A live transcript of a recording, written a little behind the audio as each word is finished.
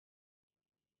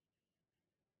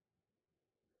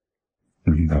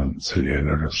اللهم صل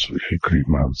على رسول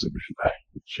الكريم أعوذ بالله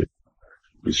من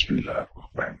الشيطان بسم الله الرحمن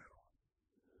الرحیم.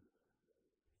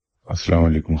 السلام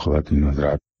علیکم خواتین و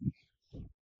حضرات.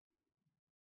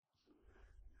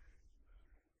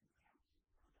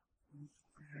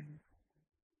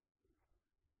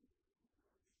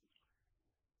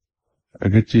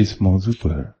 اگرچہ اس موضوع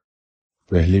پر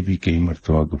پہلے بھی کئی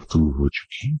مرتبہ گفتگو ہو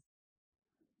چکی،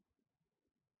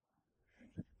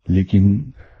 لیکن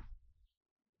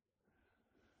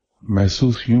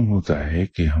محسوس یوں ہوتا ہے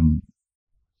کہ ہم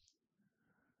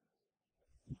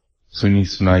سنی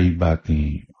سنائی باتیں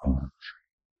اور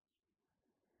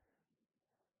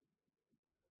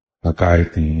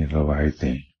حکایتیں،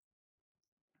 روایتیں،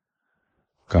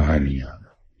 کہانیاں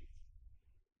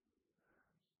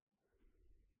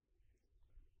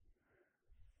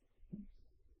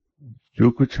جو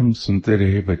کچھ ہم سنتے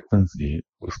رہے بچپن سے،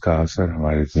 اس کا اثر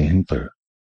ہمارے ذہن پر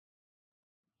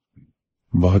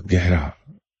بہت گہرا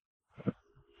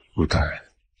ہوتا ہے.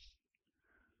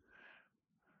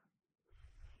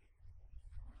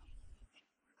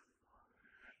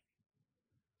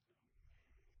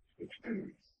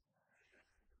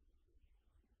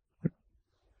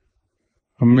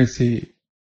 ہم میں سے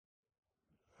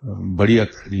بڑی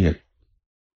اکثریت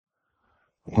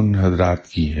ان حضرات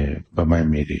کی ہے بمائے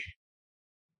میرے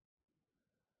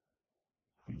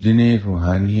جنہیں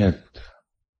روحانیت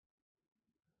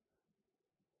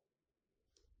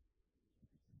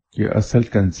کے اصل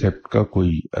کنسپٹ کا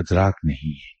کوئی ادراک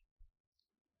نہیں ہے.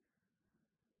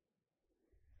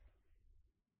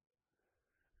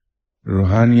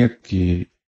 روحانیت کے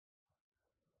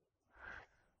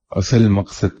اصل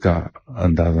مقصد کا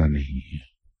اندازہ نہیں ہے.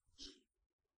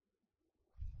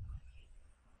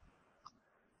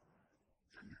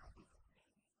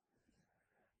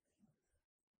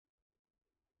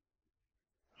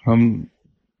 ہم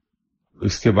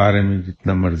اس کے بارے میں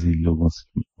جتنا مرضی لوگوں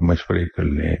سے مشورے کر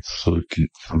لیں، سوچ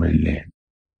سمجھ لیں،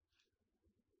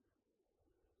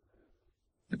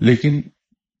 لیکن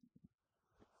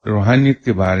روحانیت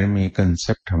کے بارے میں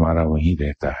کنسپٹ ہمارا وہی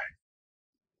رہتا ہے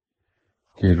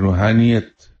کہ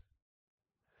روحانیت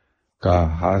کا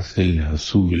حاصل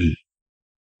حصول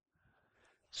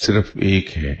صرف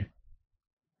ایک ہے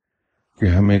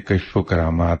کہ ہمیں کشف و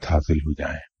کرامات حاصل ہو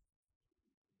جائیں.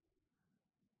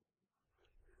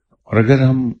 اور اگر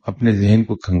ہم اپنے ذہن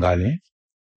کو کھنگالیں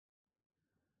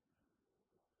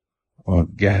اور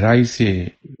گہرائی سے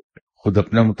خود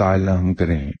اپنا مطالعہ ہم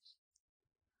کریں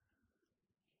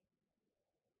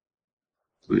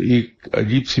تو ایک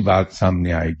عجیب سی بات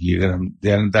سامنے آئے گی. اگر ہم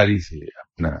دیانتداری سے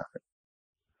اپنا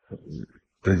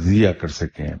تجزیہ کر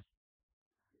سکیں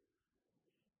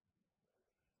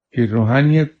کہ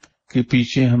روحانیت کے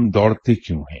پیچھے ہم دوڑتے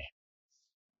کیوں ہیں،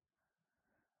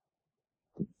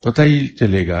 پتہ ہی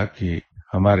چلے گا کہ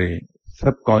ہمارے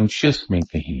سب کانشیس میں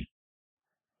کہیں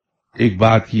ایک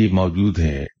بات یہ موجود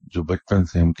ہے جو بچپن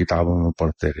سے ہم کتابوں میں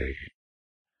پڑھتے رہے،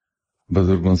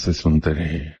 بزرگوں سے سنتے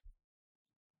رہے،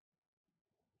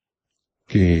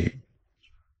 کہ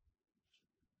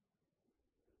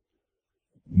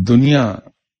دنیا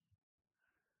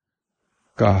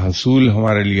کا حصول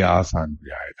ہمارے لیے آسان ہو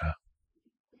جائے گا،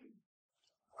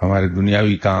 ہمارے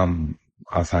دنیاوی کام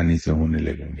آسانی سے ہونے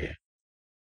لگیں گے.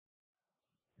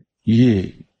 یہ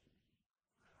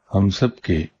ہم سب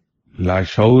کے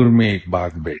لاشعور میں ایک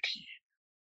بات بیٹھی ہے.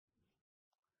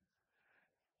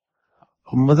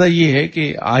 مزہ یہ ہے کہ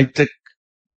آج تک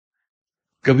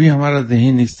کبھی ہمارا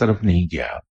ذہن اس طرف نہیں گیا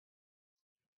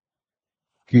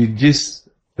کہ جس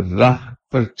راہ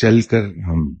پر چل کر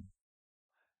ہم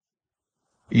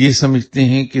یہ سمجھتے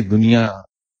ہیں کہ دنیا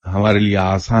ہمارے لیے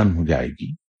آسان ہو جائے گی،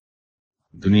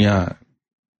 دنیا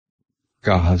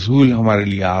کا حصول ہمارے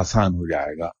لیے آسان ہو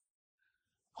جائے گا،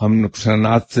 ہم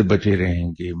نقصانات سے بچے رہیں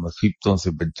گے، مصیبتوں سے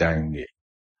بچ جائیں گے،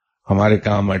 ہمارے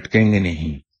کام اٹکیں گے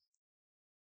نہیں.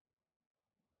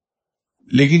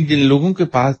 لیکن جن لوگوں کے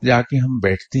پاس جا کے ہم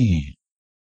بیٹھتے ہیں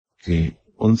کہ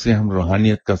ان سے ہم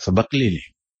روحانیت کا سبق لے لیں،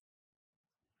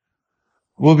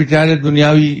 وہ بیچارے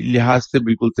دنیاوی لحاظ سے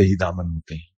بالکل تہی دامن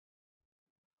ہوتے ہیں.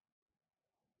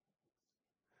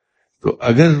 تو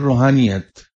اگر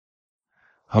روحانیت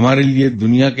ہمارے لیے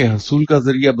دنیا کے حصول کا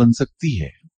ذریعہ بن سکتی ہے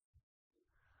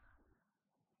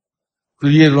تو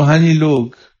یہ روحانی لوگ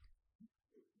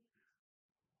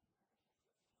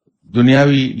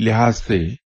دنیاوی لحاظ سے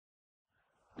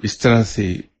اس طرح سے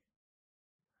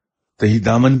تہی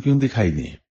دامن کیوں دکھائی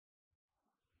دیں؟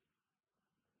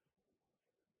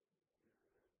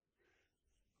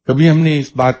 کبھی ہم نے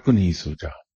اس بات کو نہیں سوچا.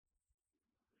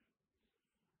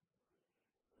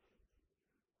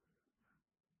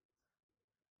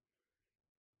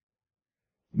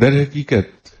 در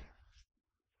حقیقت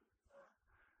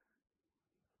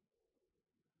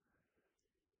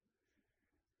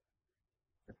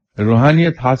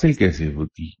روحانیت حاصل کیسے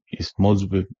ہوتی، اس موضوع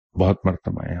پہ بہت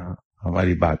مرتبہ یہاں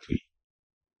ہماری بات ہوئی.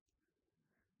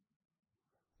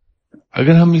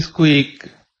 اگر ہم اس کو ایک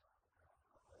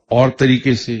اور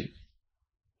طریقے سے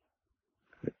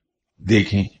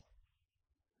دیکھیں،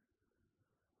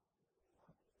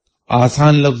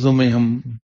 آسان لفظوں میں ہم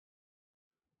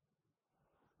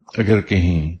اگر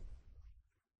کہیں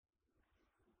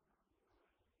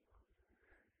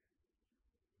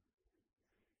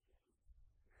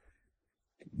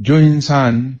جو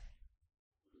انسان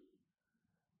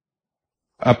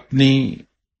اپنی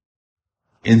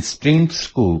انسٹنکٹس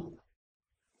کو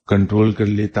کنٹرول کر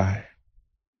لیتا ہے،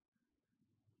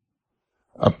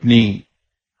 اپنی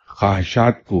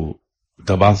خواہشات کو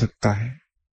دبا سکتا ہے،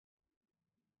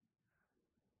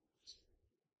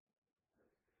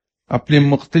 اپنے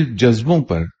مختلف جذبوں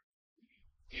پر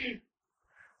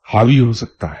حاوی ہو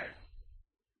سکتا ہے،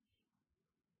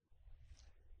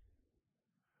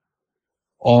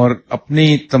 اور اپنے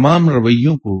تمام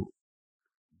رویوں کو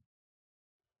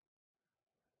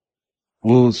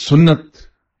وہ سنت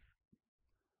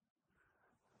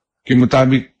کے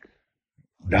مطابق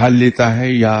ڈھال لیتا ہے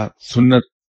یا سنت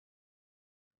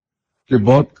کے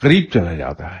بہت قریب چلا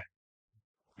جاتا ہے.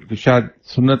 کیونکہ شاید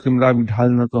سنت کے مطابق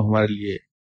ڈھالنا تو ہمارے لیے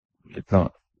اتنا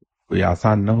کوئی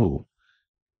آسان نہ ہو،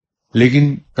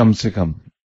 لیکن کم سے کم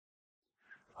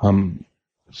ہم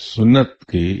سنت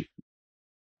کے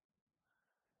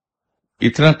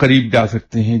اتنا قریب جا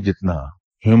سکتے ہیں جتنا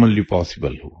ہیومنلی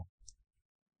پاسبل ہو.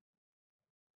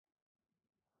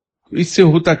 اس سے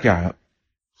ہوتا کیا ہے؟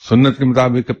 سنت کے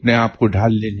مطابق اپنے آپ کو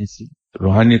ڈھال لینے سے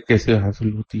روحانیت کیسے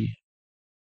حاصل ہوتی ہے؟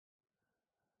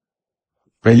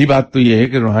 پہلی بات تو یہ ہے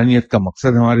کہ روحانیت کا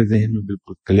مقصد ہمارے ذہن میں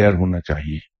بالکل کلیئر ہونا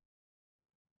چاہیے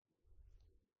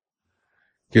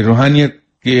کہ روحانیت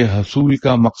کے حصول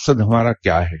کا مقصد ہمارا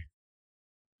کیا ہے،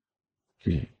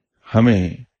 کہ ہمیں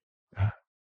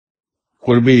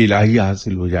قرب الہی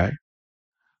حاصل ہو جائے،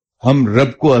 ہم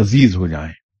رب کو عزیز ہو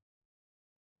جائیں.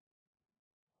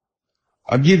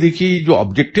 اب یہ دیکھیے، جو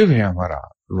آبجیکٹو ہے ہمارا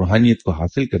روحانیت کو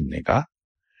حاصل کرنے کا،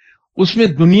 اس میں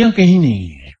دنیا کہیں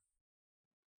نہیں ہے.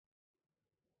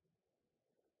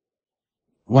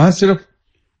 وہاں صرف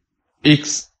ایک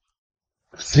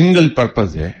سنگل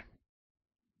پرپز ہے،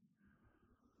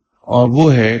 اور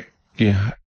وہ ہے کہ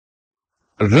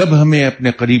رب ہمیں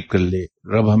اپنے قریب کر لے،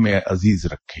 رب ہمیں عزیز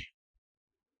رکھے.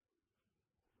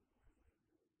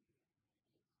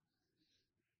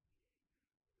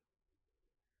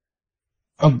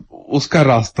 اب اس کا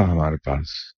راستہ ہمارے پاس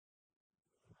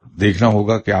دیکھنا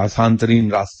ہوگا کہ آسان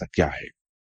ترین راستہ کیا ہے،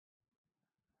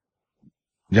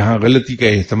 جہاں غلطی کا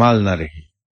احتمال نہ رہے،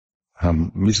 ہم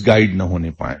مس گائیڈ نہ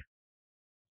ہونے پائیں.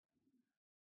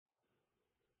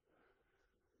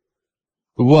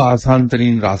 تو وہ آسان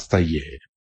ترین راستہ یہ ہے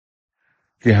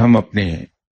کہ ہم اپنے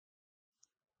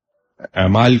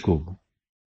اعمال کو،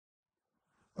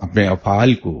 اپنے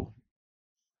افعال کو،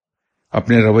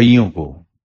 اپنے رویوں کو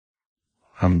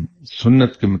ہم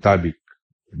سنت کے مطابق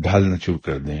ڈھالنا شروع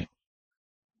کر دیں.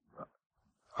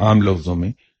 عام لفظوں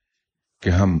میں کہ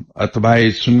ہم اتباع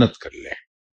سنت کر لیں.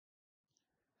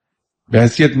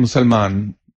 بحیثیت مسلمان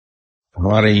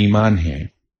ہمارا ایمان ہے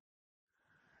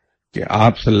کہ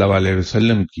آپ صلی اللہ علیہ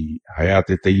وسلم کی حیات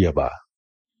طیبہ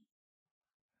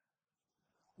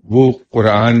وہ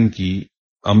قرآن کی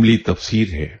عملی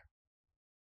تفسیر ہے،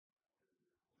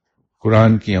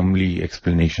 قرآن کی عملی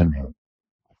ایکسپلینیشن ہے،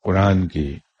 قرآن کے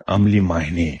عملی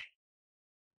معنی ہیں.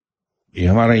 یہ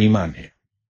ہمارا ایمان ہے،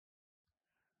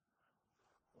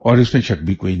 اور اس میں شک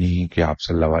بھی کوئی نہیں کہ آپ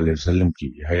صلی اللہ علیہ وسلم کی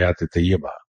حیات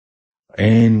طیبہ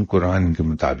عین قرآن کے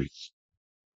مطابق.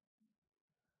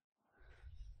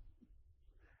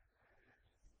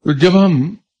 تو جب ہم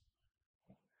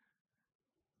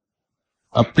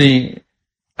اپنے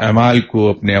اعمال کو،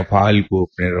 اپنے افعال کو،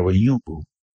 اپنے رویوں کو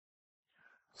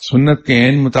سنت کے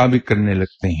عین مطابق کرنے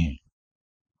لگتے ہیں،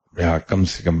 یا کم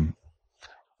سے کم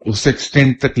اس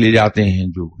ایکسٹینٹ تک لے جاتے ہیں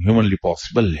جو ہیومنلی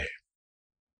پاسبل ہے،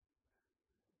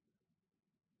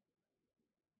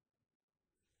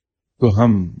 تو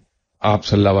ہم آپ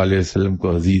صلی اللہ علیہ وسلم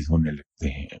کو عزیز ہونے لگتے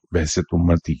ہیں بحیثیت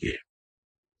امتی کے.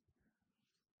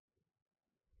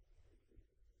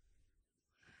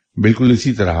 بالکل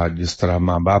اسی طرح جس طرح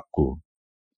ماں باپ کو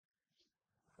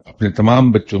اپنے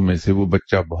تمام بچوں میں سے وہ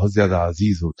بچہ بہت زیادہ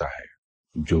عزیز ہوتا ہے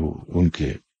جو ان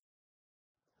کے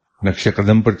نقش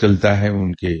قدم پر چلتا ہے،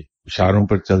 ان کے اشاروں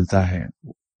پر چلتا ہے،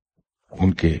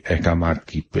 ان کے احکامات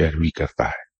کی پیروی کرتا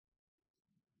ہے.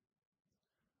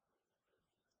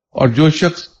 اور جو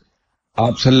شخص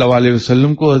آپ صلی اللہ علیہ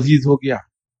وسلم کو عزیز ہو گیا،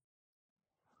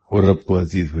 وہ رب کو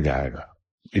عزیز ہو جائے گا،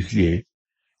 اس لیے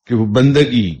کہ وہ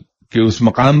بندگی کے اس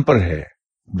مقام پر ہے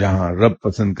جہاں رب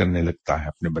پسند کرنے لگتا ہے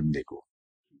اپنے بندے کو،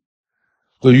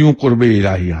 تو یوں قرب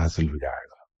الہی حاصل ہو جائے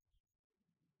گا۔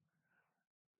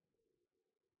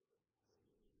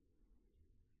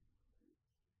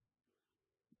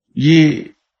 یہ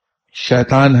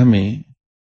شیطان ہمیں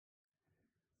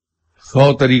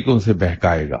 100 طریقوں سے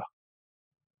بہکائے گا،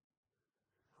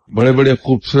 بڑے بڑے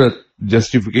خوبصورت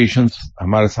جسٹیفیکیشنز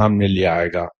ہمارے سامنے لے آئے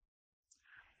گا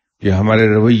کہ ہمارے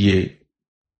رویے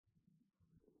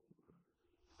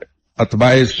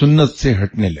اتباع سنت سے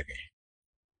ہٹنے لگے۔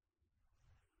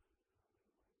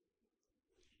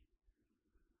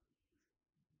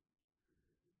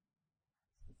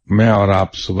 میں اور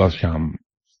آپ صبح شام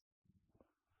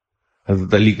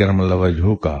حضرت علی کرم اللہ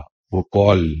وجہہ کا وہ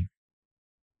کال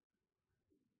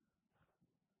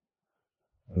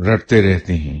رٹتے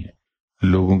رہتے ہیں،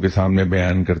 لوگوں کے سامنے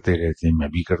بیان کرتے رہتے ہیں، میں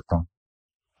بھی کرتا ہوں،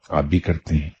 آپ بھی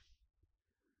کرتے ہیں،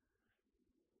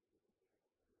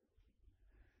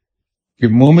 کہ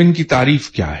مومن کی تعریف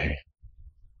کیا ہے۔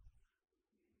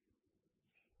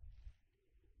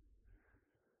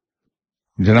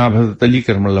 جناب حضرت علی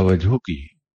کرم اللہ وجہہ کی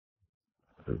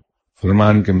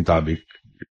فرمان کے مطابق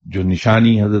جو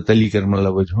نشانی حضرت علی کرم اللہ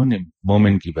وجہہ نے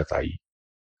مومن کی بتائی،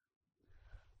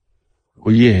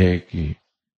 وہ یہ ہے کہ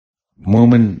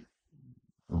مومن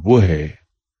وہ ہے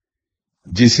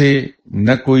جسے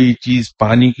نہ کوئی چیز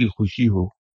پانے کی خوشی ہو،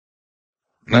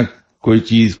 نہ کوئی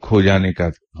چیز کھو جانے کا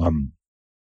غم۔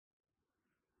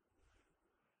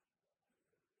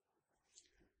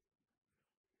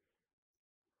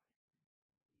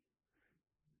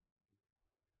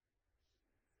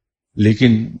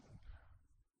 لیکن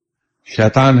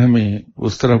شیطان ہمیں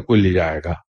اس طرف کو لے جائے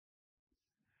گا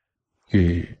کہ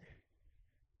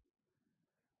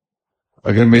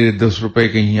اگر میرے 10 روپے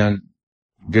کہیں یہاں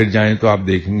گر جائیں تو آپ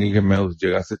دیکھیں گے کہ میں اس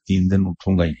جگہ سے 3 دن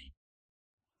اٹھوں گا ہی نہیں،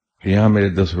 کہ یہاں میرے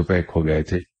 10 روپے کھو گئے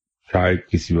تھے، شاید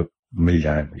کسی وقت مل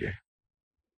جائیں مجھے۔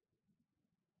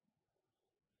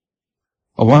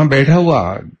 اور وہاں بیٹھا ہوا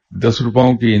 10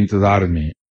 روپوں کے انتظار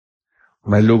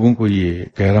میں لوگوں کو یہ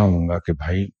کہہ رہا ہوں گا کہ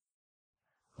بھائی،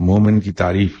 مومن کی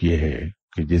تعریف یہ ہے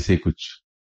کہ جیسے کچھ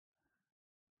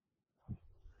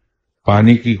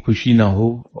پانے کی خوشی نہ ہو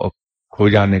اور کھو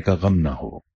جانے کا غم نہ ہو،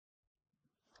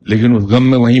 لیکن اس غم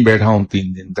میں وہیں بیٹھا ہوں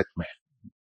 3 دن تک میں۔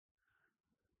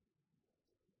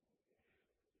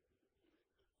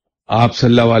 آپ صلی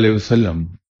اللہ علیہ وسلم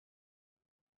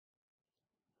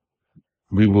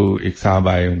بھی، وہ ایک صاحب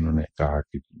آئے، انہوں نے کہا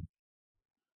کہ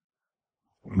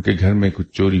ان کے گھر میں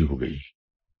کچھ چوری ہو گئی،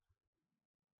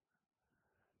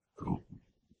 تو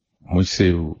مجھ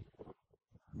سے وہ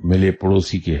ملے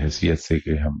پڑوسی کی حیثیت سے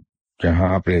کہ ہم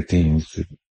جہاں آپ رہتے ہیں اس سے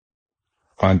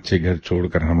 5-6 گھر چھوڑ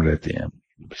کر ہم رہتے ہیں،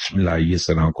 بسم اللہ آئیے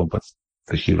سراخوں پر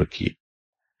تشریف رکھیے۔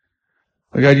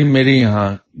 میں کہا جی میرے یہاں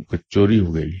کچھ چوری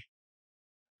ہو گئی،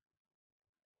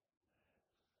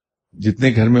 جتنے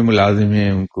گھر میں ملازم ہیں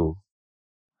ان کو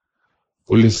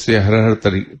پولیس سے ہر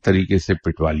طریقے سے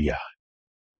پٹوا لیا،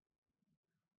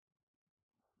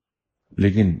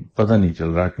 لیکن پتہ نہیں چل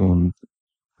رہا کہ ان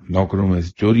نوکروں میں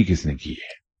سے چوری کس نے کی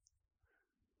ہے۔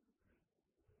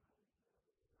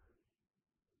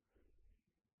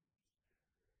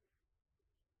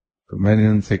 تو میں نے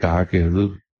ان سے کہا کہ حضور،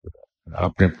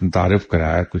 آپ نے اپنا تعارف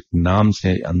کرایا، کچھ نام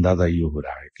سے اندازہ یہ ہو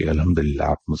رہا ہے کہ الحمدللہ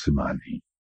آپ مسلمان ہیں،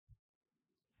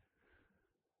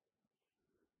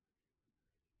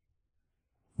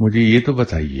 مجھے یہ تو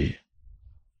بتائیے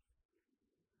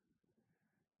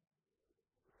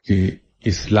کہ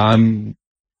اسلام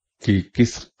کے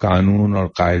کس قانون اور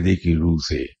قاعدے کی روح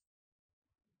سے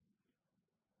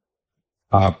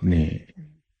آپ نے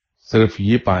صرف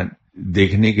یہ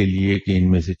دیکھنے کے لیے کہ ان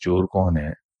میں سے چور کون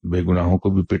ہے، بے گناہوں کو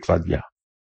بھی پٹوا دیا؟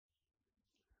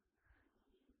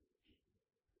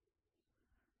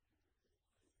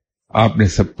 آپ نے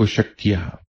سب کو شک کیا،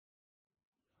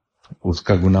 اس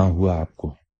کا گناہ ہوا آپ کو۔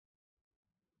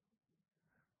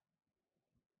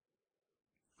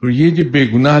 تو یہ جو بے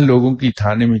گناہ لوگوں کی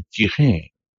تھانے میں چیخیں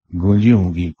گونجی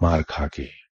ہوں گی مار کھا کے،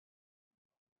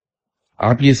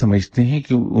 آپ یہ سمجھتے ہیں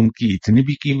کہ ان کی اتنی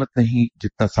بھی قیمت نہیں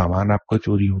جتنا سامان آپ کا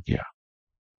چوری ہو گیا؟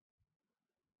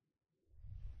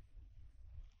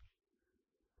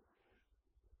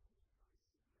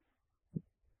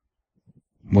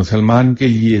 مسلمان کے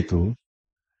لیے تو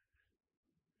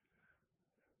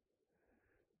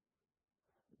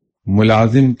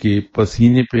ملازم کے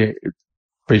پسینے پہ،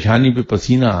 پیشانی پہ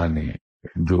پسینہ آنے،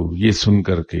 جو یہ سن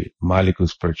کر کے مالک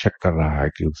اس پر شک کر رہا ہے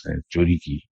کہ اس نے چوری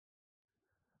کی،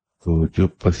 تو جو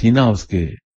پسینہ اس کے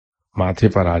ماتھے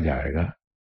پر آ جائے گا،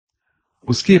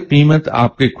 اس کی قیمت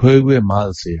آپ کے کھوئے ہوئے مال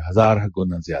سے 1000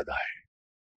 گنا زیادہ ہے۔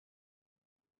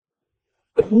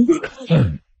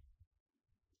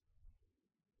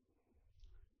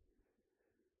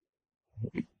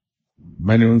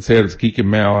 میں نے ان سے عرض کی کہ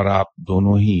میں اور آپ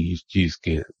دونوں ہی اس چیز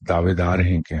کے دعوے دار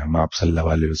ہیں کہ ہم آپ صلی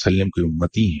اللہ علیہ وسلم کی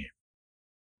امتی ہیں.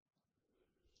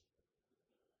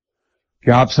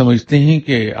 کیا آپ سمجھتے ہیں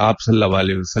کہ آپ صلی اللہ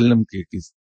علیہ وسلم کے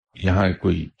یہاں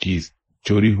کوئی چیز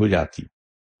چوری ہو جاتی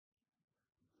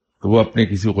تو وہ اپنے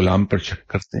کسی غلام پر شک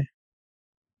کرتے ہیں؟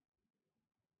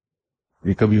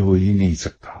 یہ کبھی ہو ہی نہیں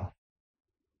سکتا.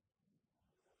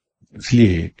 اس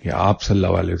لیے کہ آپ صلی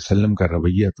اللہ علیہ وسلم کا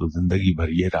رویہ تو زندگی بھر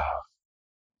یہ رہا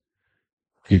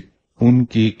کہ ان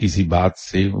کی کسی بات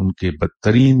سے ان کے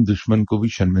بدترین دشمن کو بھی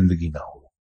شرمندگی نہ ہو.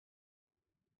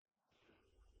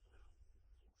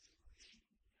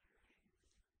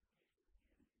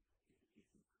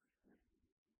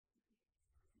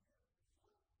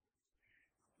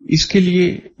 اس کے لیے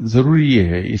ضروری یہ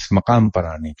ہے، اس مقام پر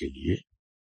آنے کے لیے،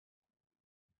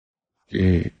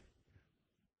 کہ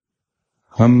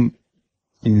ہم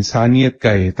انسانیت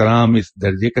کا احترام اس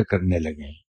درجے کا کرنے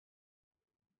لگیں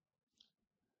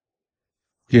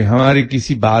کہ ہماری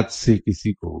کسی بات سے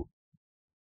کسی کو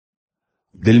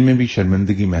دل میں بھی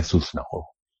شرمندگی محسوس نہ ہو.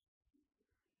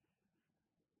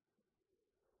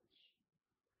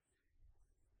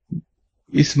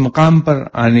 اس مقام پر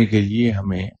آنے کے لیے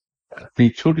ہمیں اپنی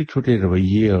چھوٹے چھوٹے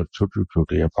رویے اور چھوٹے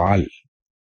چھوٹے افعال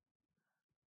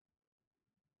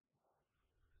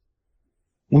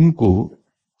ان کو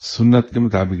سنت کے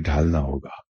مطابق ڈھالنا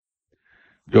ہوگا.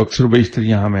 جو اکثر و بیشتر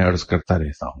یہاں میں عرض کرتا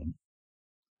رہتا ہوں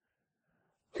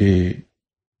کہ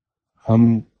ہم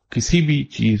کسی بھی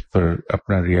چیز پر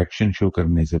اپنا ری ایکشن شو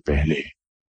کرنے سے پہلے،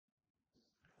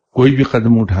 کوئی بھی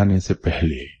قدم اٹھانے سے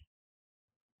پہلے،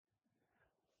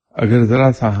 اگر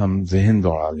ذرا سا ہم ذہن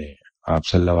دوڑا لیں آپ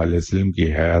صلی اللہ علیہ وسلم کی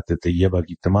حیات طیبہ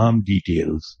کی تمام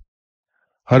ڈیٹیلز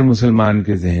ہر مسلمان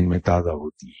کے ذہن میں تازہ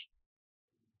ہوتی ہیں.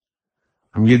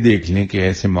 ہم یہ دیکھ لیں کہ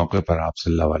ایسے موقع پر آپ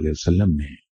صلی اللہ علیہ وسلم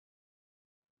نے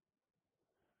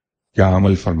کیا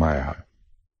عمل فرمایا،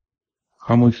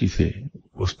 خاموشی سے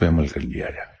اس پہ عمل کر لیا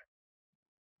جائے،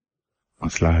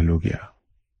 مسئلہ حل ہو گیا.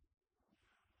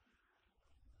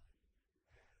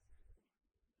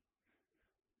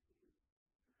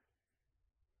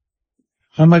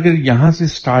 ہم اگر یہاں سے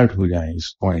سٹارٹ ہو جائیں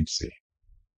اس پوائنٹ سے،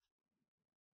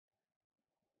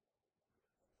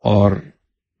 اور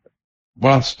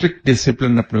بڑا اسٹرکٹ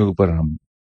ڈسپلن اپنے اوپر ہم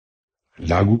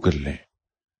لاگو کر لیں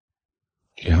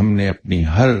کہ ہم نے اپنی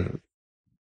ہر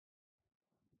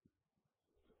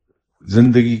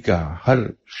زندگی کا ہر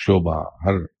شعبہ،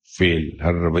 ہر فعل،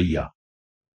 ہر رویہ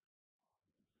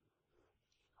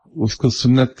اس کو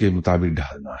سنت کے مطابق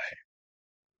ڈھالنا ہے،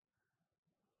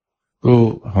 تو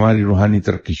ہماری روحانی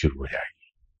ترقی شروع ہو جائے گی،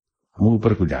 ہم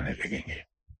اوپر کو جانے لگیں گے.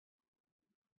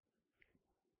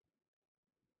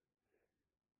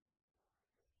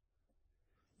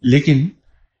 لیکن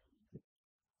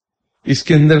اس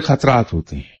کے اندر خطرات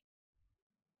ہوتے ہیں.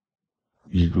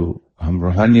 یہ جو ہم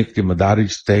روحانیت کے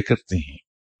مدارج طے کرتے ہیں،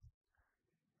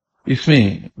 اس میں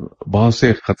بہت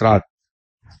سے خطرات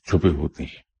چھپے ہوتے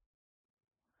ہیں.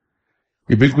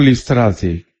 یہ بالکل اس طرح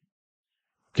سے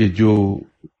کہ جو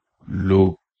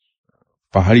لوگ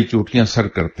پہاڑی چوٹیاں سر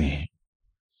کرتے ہیں،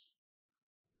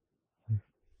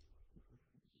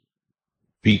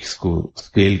 پیکس کو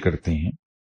اسکیل کرتے ہیں،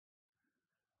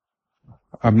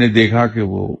 ہم نے دیکھا کہ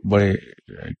وہ بڑے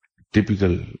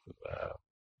ٹپیکل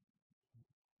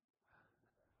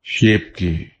شیپ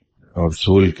کے اور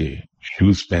سول کے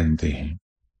شوز پہنتے ہیں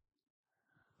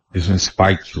جس میں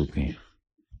سپائکس ہوتے ہیں.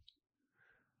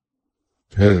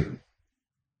 پھر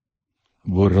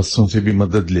وہ رسوں سے بھی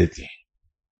مدد لیتے ہیں،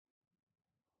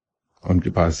 ان کے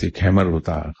پاس ایک ہیمر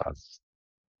ہوتا ہے خاص،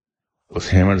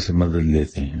 اس ہیمر سے مدد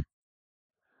لیتے ہیں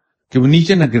کہ وہ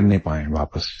نیچے نہ گرنے پائیں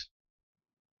واپس.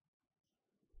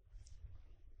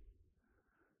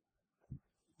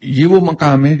 یہ وہ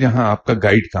مقام ہے جہاں آپ کا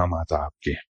گائیڈ کام آتا، آپ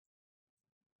کے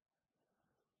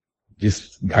جس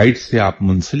گائیڈ سے آپ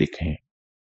منسلک ہیں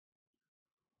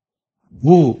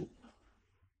وہ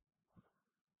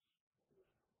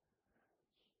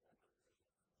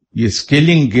یہ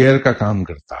اسکیلنگ گیئر کا کام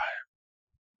کرتا ہے.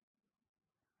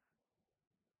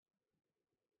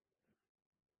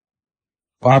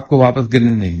 وہ آپ کو واپس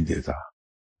گرنے نہیں دیتا.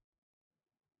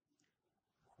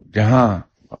 جہاں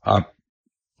آپ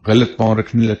غلط پاؤں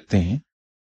رکھنے لگتے ہیں،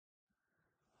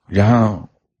 جہاں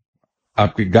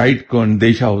آپ کے گائیڈ کو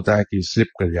اندیشہ ہوتا ہے کہ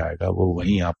سلپ کر جائے گا، وہ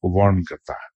وہیں آپ کو وارن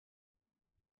کرتا ہے،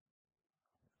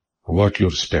 واچ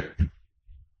یور اسٹیپ.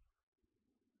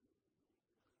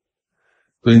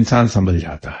 تو انسان سنبھل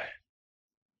جاتا ہے.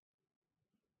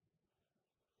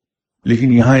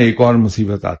 لیکن یہاں ایک اور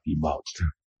مصیبت آتی بہت،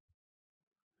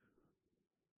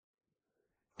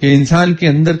 کہ انسان کے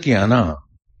اندر کی انا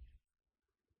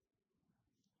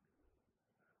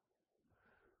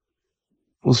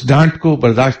उस डांट को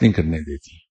बर्दाश्त नहीं करने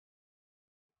देती।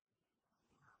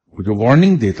 वो जो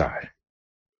वार्निंग देता है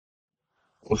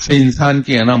उससे इंसान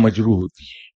की अना मजरूह होती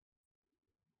है।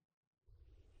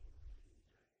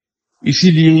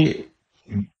 इसीलिए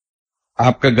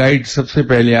आपका गाइड सबसे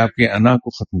पहले आपके अना को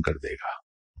खत्म कर देगा,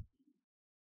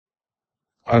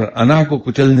 और अना को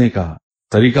कुचलने का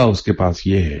तरीका उसके पास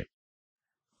ये है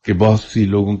कि बहुत सी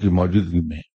लोगों की मौजूदगी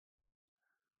में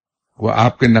वो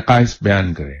आपके नकाइस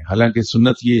बयान करे। हालांकि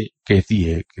सुन्नत ये कहती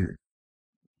है कि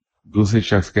दूसरे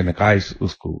शख्स के नकाइस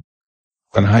उसको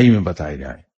तन्हाई में बताए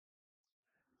जाएं,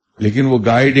 लेकिन वो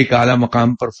गाइड एक आला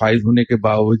मकाम पर फाइज होने के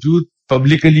बावजूद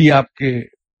पब्लिकली आपके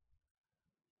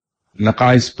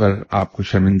नकाइस पर आपको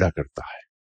शर्मिंदा करता है।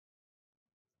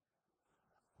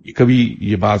 कभी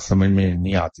ये बात समझ में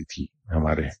नहीं आती थी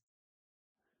हमारे,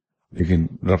 लेकिन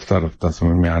रफ्ता रफ्ता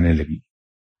समझ में आने लगी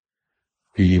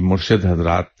कि ये मुर्शिद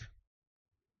हजरात,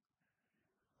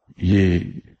 ये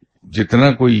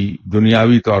जितना कोई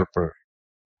दुनियावी तौर पर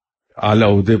आला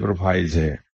ओहदे पर फाइज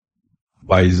है,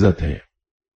 बाइज्जत है,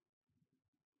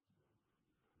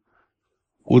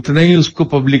 उतना ही उसको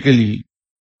पब्लिकली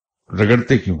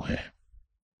रगड़ते क्यों है।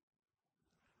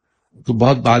 तो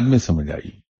बहुत बाद में समझ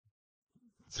आई।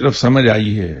 सिर्फ समझ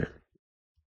आई है,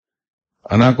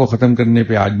 अना को खत्म करने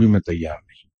पे आज भी मैं तैयार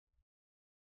नहीं।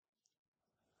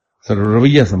 सर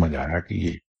रवैया समझ आया कि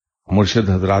ये मुर्शिद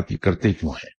हजरात ये करते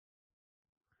क्यों हैं।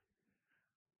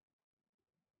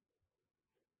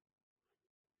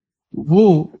 वो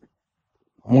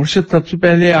मुर्शिद सबसे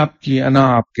पहले आपकी अना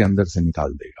आपके अंदर से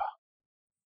निकाल देगा।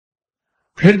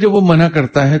 फिर जब वो मना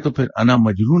करता है तो फिर अना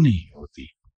मजरू नहीं होती,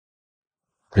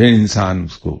 फिर इंसान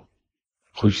उसको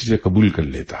खुशी से कबूल कर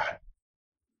लेता है।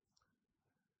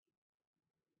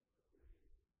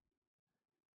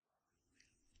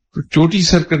 तो चोटी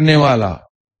सर करने वाला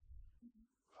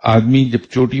आदमी जब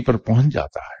चोटी पर पहुंच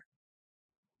जाता है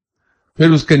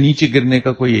फिर उसके नीचे गिरने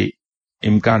का कोई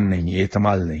इम्कान नहीं है,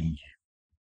 एहतमाल नहीं है।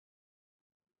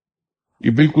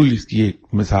 ये बिल्कुल इसकी एक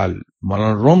मिसाल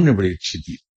मौलाना रोम ने बड़ी अच्छी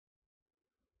दी।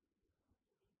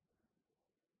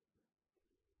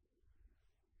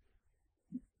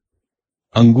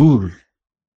 अंगूर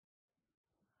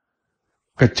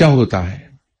कच्चा होता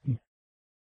है,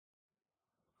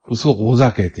 उसको गोजा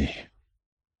कहते हैं।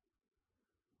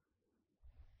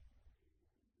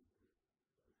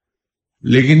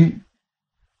 लेकिन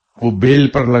वो बेल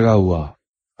पर लगा हुआ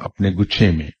अपने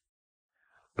गुच्छे में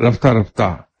रफ्ता रफ्ता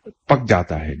पक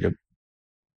जाता है जब,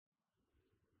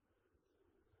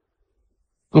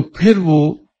 तो फिर वो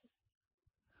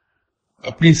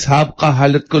अपनी साबका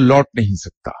हालत को लौट नहीं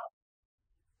सकता।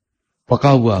 पका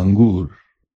हुआ अंगूर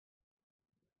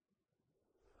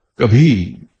कभी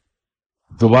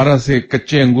दोबारा से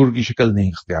कच्चे अंगूर की शक्ल नहीं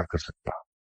इख्तियार कर सकता।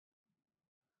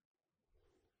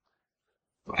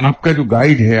 तो आपका जो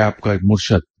गाइड है, आपका एक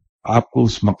मुर्शद, आपको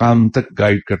उस मकाम तक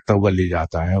गाइड करता हुआ ले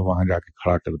जाता है, वहां जाके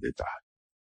खड़ा कर देता है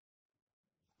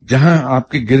जहां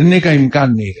आपके गिरने का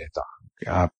इम्कान नहीं रहता कि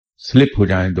आप स्लिप हो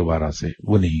जाएं दोबारा से,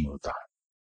 वो नहीं होता।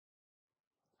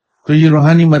 तो ये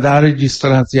रूहानी मदारिज जिस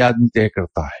तरह से आदमी तय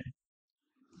करता है,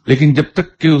 लेकिन जब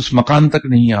तक कि उस मकाम तक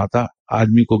नहीं आता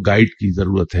आदमी को गाइड की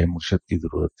जरूरत है, मुर्शद की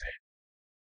जरूरत है।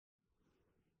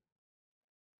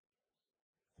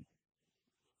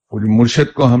 और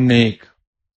मुर्शद को हमने एक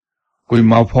कोई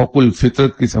माफौकुल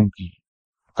फितरत किस्म की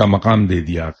का मकाम दे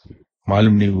दिया,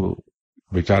 मालूम नहीं वो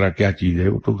बेचारा क्या चीज है।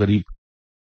 वो तो गरीब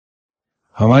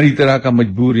हमारी तरह का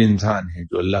मजबूर इंसान है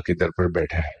जो अल्लाह के दर पर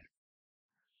बैठा है,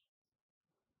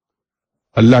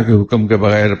 अल्लाह के हुक्म के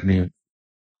बगैर अपनी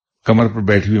कमर पर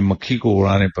बैठी हुई मक्खी को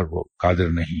उड़ाने पर वो कादिर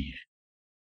नहीं है।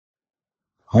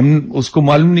 हम उसको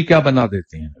मालूम नहीं क्या बना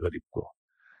देते हैं गरीब को।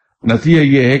 नतीजा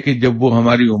ये है कि जब वो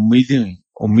हमारी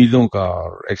उम्मीदों का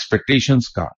और एक्सपेक्टेशंस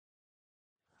का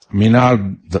मीनार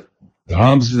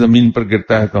धड़ाम से जमीन पर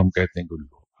गिरता है तो हम कहते हैं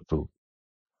कि तो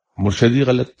मुर्शद ही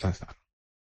गलत था साहब।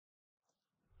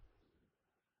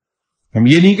 हम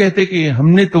ये नहीं कहते कि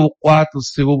हमने तवक्कुआत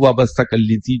उससे वो वाबस्ता कर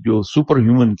ली थी जो सुपर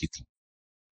ह्यूमन की थी,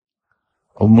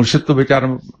 और मुर्शद तो बेचारा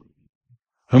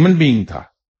ह्यूमन बीइंग था,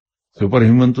 सुपर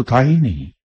ह्यूमन तो था ही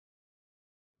नहीं।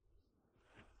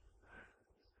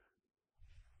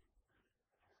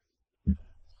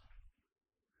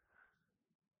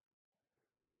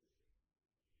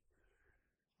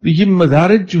 तो ये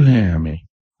मदारिज जो हैं हमें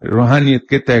रूहानियत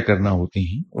के तय करना होती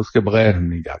हैं, उसके बगैर हम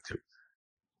नहीं जाते,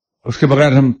 उसके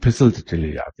बगैर हम फिसलते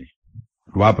चले जाते हैं,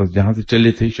 वापस जहां से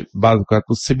चले थे बाज़ औक़ात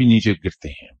उससे भी नीचे गिरते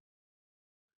हैं।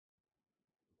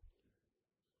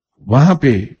 वहां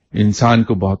पे इंसान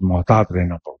को बहुत मोहतात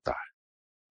रहना पड़ता है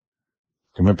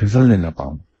कि मैं फिसलने ना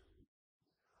पाऊं,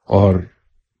 और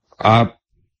आप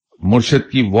मुर्शिद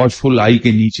की वॉचफुल आई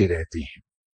के नीचे रहते हैं।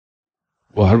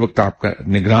 وہ ہر وقت آپ کا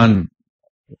نگران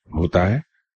ہوتا ہے،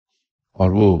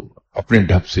 اور وہ اپنے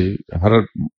ڈھب سے ہر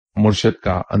مرشد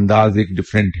کا انداز ایک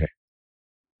ڈفرینٹ ہے.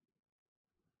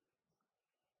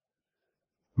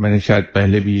 میں نے شاید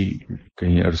پہلے بھی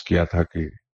کہیں عرض کیا تھا کہ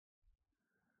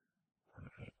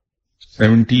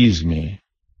 70s میں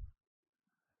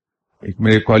ایک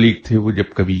میرے کولیگ تھے، وہ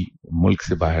جب کبھی ملک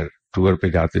سے باہر ٹور پہ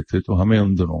جاتے تھے تو ہمیں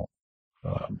ان دنوں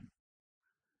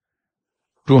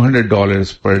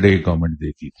 $200 پر ڈے گورنمنٹ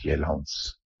دیتی تھی الاؤنس،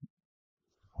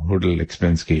 ہوٹل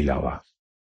ایکسپینس کے علاوہ.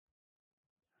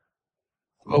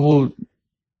 وہ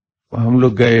ہم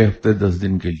لوگ گئے ہفتے 10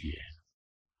 دن کے لیے،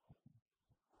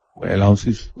 الاؤنس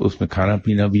اس میں کھانا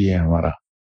پینا بھی ہے ہمارا،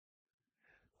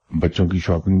 بچوں کی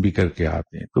شاپنگ بھی کر کے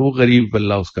آتے ہیں. تو وہ غریب،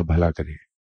 اللہ اس کا بھلا کرے،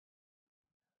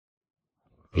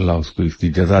 اللہ اس کو اس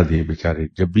کی جزا دے. بیچارے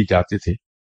جب بھی جاتے تھے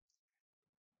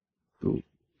تو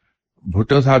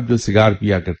بھٹو صاحب جو سگار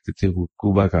پیا کرتے تھے وہ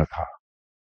کوبا کا تھا،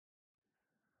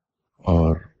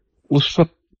 اور اس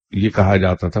وقت یہ کہا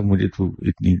جاتا تھا، مجھے تو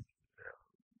اتنی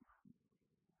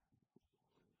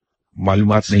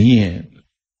معلومات نہیں ہے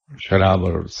شراب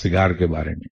اور سگار کے بارے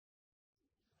میں،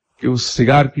 کہ اس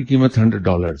سگار کی قیمت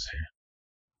 $100 ہے.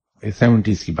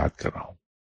 70s کی بات کر رہا ہوں.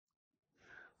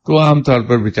 تو عام طور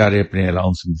پر بیچارے اپنے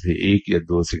الاؤنس میں سے 1 یا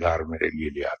 2 سگار میرے لیے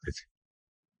لے آتے تھے.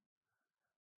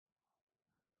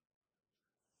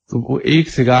 تو وہ 1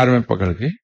 سگار میں پکڑ کے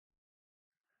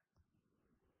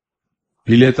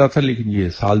پی لیتا تھا، لیکن یہ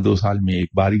 1-2 سال میں ایک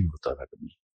بار ہی ہوتا تھا. کبھی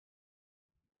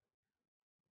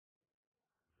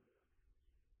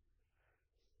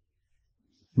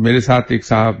میرے ساتھ ایک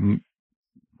صاحب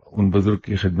ان بزرگ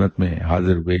کی خدمت میں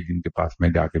حاضر ہوئے جن کے پاس میں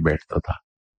جا کے بیٹھتا تھا.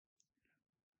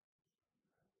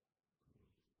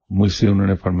 مجھ سے انہوں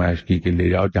نے فرمائش کی کہ لے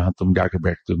جاؤ، جہاں تم جا کے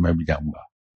بیٹھتے ہو میں بھی جاؤں گا،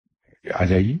 آ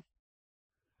جائیے.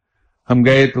 ہم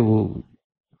گئے تو وہ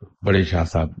بڑے شاہ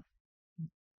صاحب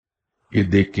یہ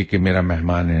دیکھ کے کہ میرا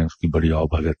مہمان ہے، اس کی بڑی او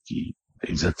بھگت کی،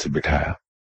 عزت سے بٹھایا.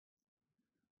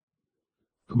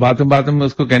 باتوں باتوں میں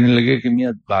اس کو کہنے لگے کہ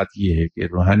میاں بات یہ ہے کہ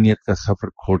روحانیت کا سفر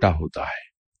کھوٹا ہوتا ہے.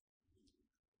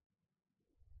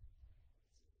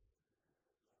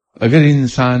 اگر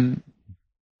انسان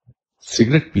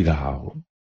سگریٹ پی رہا ہو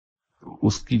تو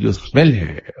اس کی جو اسمیل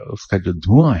ہے، اس کا جو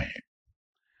دھواں ہے،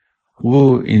 وہ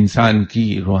انسان کی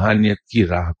روحانیت کی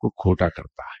راہ کو کھوٹا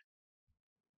کرتا ہے،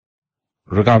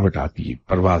 رکاوٹ آتی ہے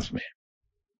پرواز میں.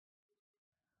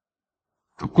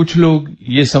 تو کچھ لوگ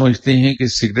یہ سمجھتے ہیں کہ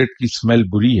سگریٹ کی اسمیل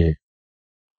بری ہے،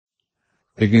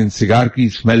 لیکن سگار کی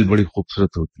اسمیل بڑی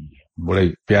خوبصورت ہوتی ہے، بڑی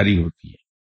پیاری ہوتی ہے.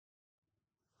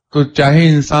 تو چاہے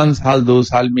انسان 1-2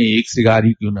 سال میں 1 سگار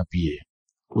ہی کیوں نہ پیے،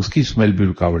 اس کی اسمیل بھی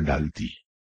رکاوٹ ڈالتی ہے.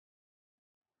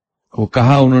 وہ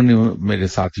کہا انہوں نے میرے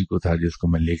ساتھی کو تھا جس کو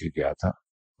میں لے کے گیا تھا،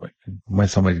 میں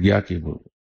سمجھ گیا کہ وہ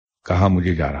کہاں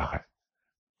مجھے جا رہا ہے.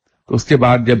 تو اس کے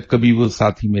بعد جب کبھی وہ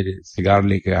ساتھی میرے سگار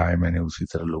لے کے آئے، میں نے اسی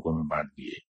طرح لوگوں میں بانٹ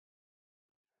دیے.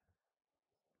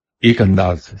 ایک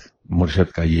انداز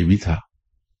مرشد کا یہ بھی تھا.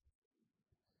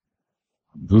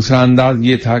 دوسرا انداز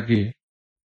یہ تھا کہ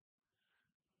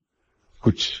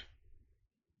کچھ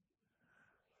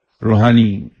روحانی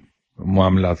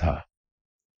معاملہ تھا.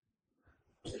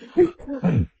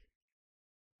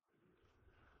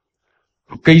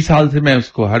 کئی سال سے میں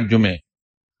اس کو ہر جمعے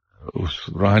اس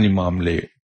روحانی معاملے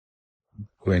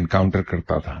کو انکاؤنٹر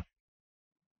کرتا تھا،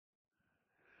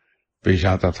 پیش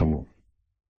آتا تھا. وہ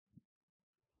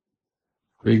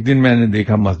ایک دن میں نے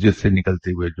دیکھا مسجد سے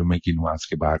نکلتے ہوئے جمعے کی نماز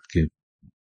کے بعد کہ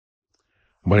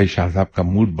بڑے شاہ صاحب کا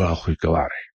موڈ بڑا خوشگوار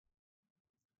ہے.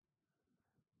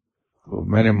 تو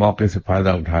میں نے موقع سے فائدہ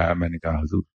اٹھایا. میں نے کہا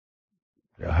حضور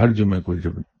ہر جمعے کو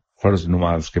جب فرض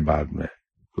نماز کے بعد میں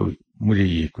تو مجھے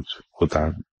یہ کچھ ہوتا ہے،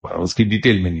 اس کی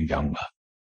ڈیٹیل میں نہیں جاؤں گا.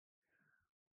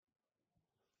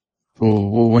 تو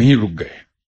وہ وہیں رک گئے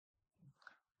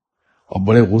اور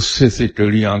بڑے غصے سے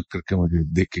ٹیڑھی آنکھ کر کے مجھے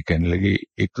دیکھ کے کہنے لگے،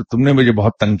 ایک تو تم نے مجھے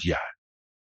بہت تنگ کیا ہے.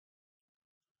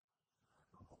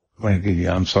 میں نے کہا آئی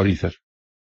ایم سوری سر.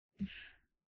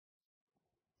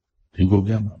 ٹھیک ہو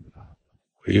گیا معاملہ.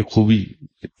 ایک خوبی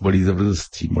بڑی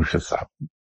زبردست تھی مرشد صاحب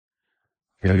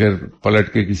کہ اگر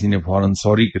پلٹ کے کسی نے فوراً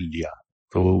سوری کر لیا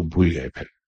تو وہ بھول گئے، پھر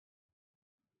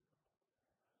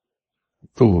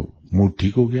تو موڈ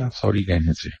ٹھیک ہو گیا سوری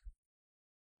کہنے سے.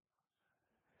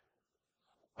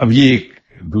 اب یہ ایک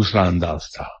دوسرا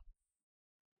انداز تھا.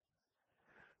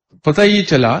 پتہ یہ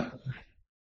چلا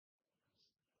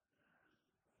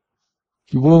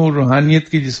کہ وہ روحانیت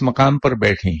کے جس مقام پر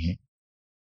بیٹھے ہیں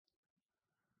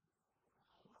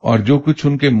اور جو کچھ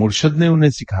ان کے مرشد نے انہیں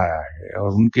سکھایا ہے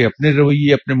اور ان کے اپنے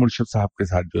رویے اپنے مرشد صاحب کے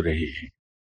ساتھ جو رہے ہیں،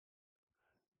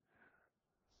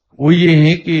 وہ یہ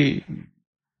ہیں کہ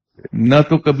نہ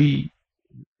تو کبھی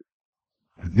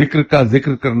ذکر کا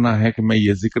ذکر کرنا ہے کہ میں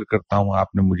یہ ذکر کرتا ہوں،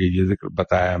 آپ نے مجھے یہ ذکر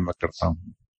بتایا، میں کرتا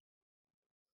ہوں.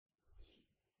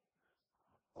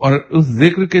 اور اس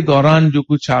ذکر کے دوران جو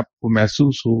کچھ آپ کو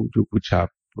محسوس ہو، جو کچھ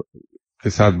آپ کے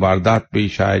ساتھ واردات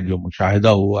پیش آئے، جو مشاہدہ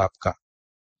ہو آپ کا،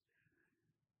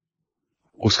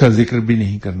 اس کا ذکر بھی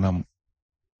نہیں کرنا.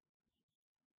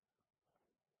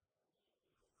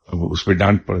 اس پہ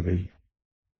ڈانٹ پڑ گئی.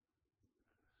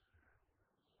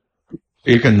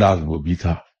 ایک انداز وہ بھی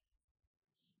تھا.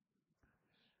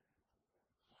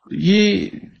 یہ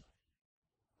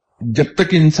جب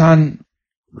تک انسان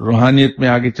روحانیت میں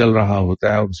آگے چل رہا ہوتا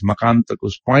ہے اور اس مقام تک،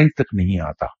 اس پوائنٹ تک نہیں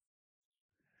آتا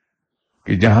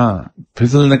کہ جہاں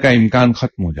پھسلنے کا امکان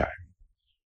ختم ہو جائے،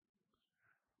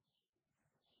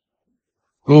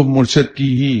 تو مرشد کی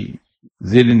ہی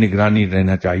زیر نگرانی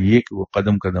رہنا چاہیے کہ وہ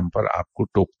قدم قدم پر آپ کو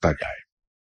ٹوکتا جائے.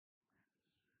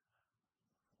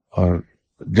 اور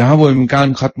جہاں وہ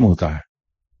امکان ختم ہوتا ہے،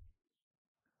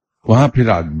 وہاں پھر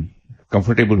آدمی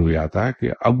کمفرٹیبل ہو جاتا ہے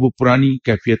کہ اب وہ پرانی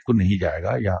کیفیت کو نہیں جائے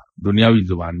گا، یا دنیاوی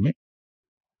زبان میں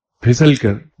پھسل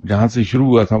کر جہاں سے شروع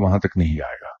ہوا تھا وہاں تک نہیں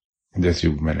جائے گا. جیسے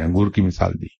میں نے انگور کی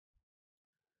مثال دی،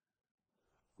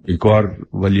 ایک اور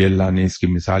ولی اللہ نے اس کی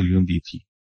مثال یوں دی تھی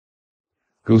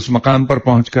کہ اس مقام پر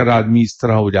پہنچ کر آدمی اس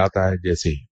طرح ہو جاتا ہے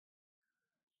جیسے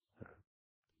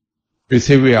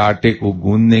پسے ہوئے آٹے کو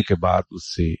گوندنے کے بعد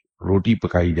اس سے روٹی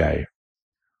پکائی جائے،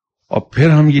 اور پھر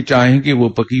ہم یہ چاہیں کہ وہ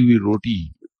پکی ہوئی روٹی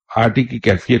آٹے کی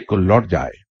کیفیت کو لوٹ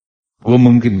جائے، وہ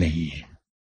ممکن نہیں ہے.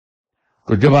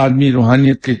 تو جب آدمی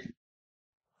روحانیت کے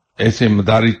ایسے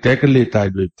مدارج طے کر لیتا ہے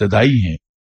جو ابتدائی ہیں،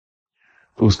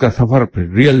 تو اس کا سفر پھر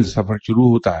ریئل سفر شروع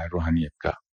ہوتا ہے روحانیت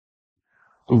کا.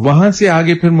 تو وہاں سے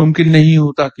آگے پھر ممکن نہیں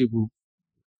ہوتا کہ وہ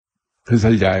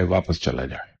پھسل جائے، واپس چلا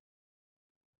جائے.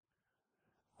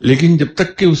 لیکن جب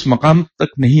تک کہ اس مقام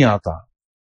تک نہیں آتا،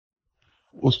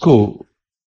 اس کو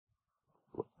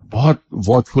بہت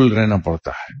واچ فل رہنا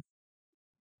پڑتا ہے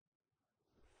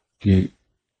کہ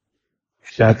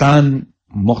شیطان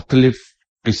مختلف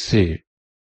قصے،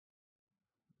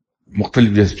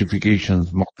 مختلف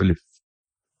جسٹیفیکیشنز، مختلف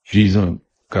چیزوں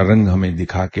کا رنگ ہمیں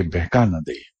دکھا کے بہکا نہ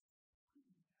دے.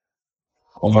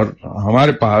 اور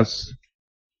ہمارے پاس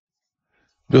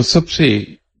جو سب سے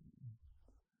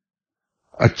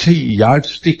اچھی یارڈ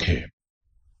سٹک ہے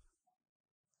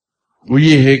وہ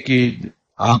یہ ہے کہ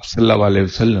آپ صلی اللہ علیہ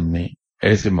وسلم نے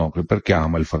ایسے موقع پر کیا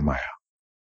عمل فرمایا.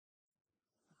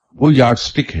 وہ یارڈ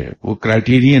سٹک ہے، وہ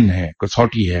کرائٹیرین ہے،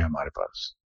 کسوٹی ہے ہمارے پاس.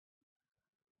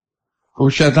 وہ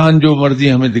شیطان جو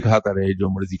مرضی ہمیں دکھاتا رہے، جو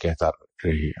مرضی کہتا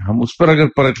رہے، ہم اس پر اگر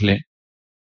پرکھ لیں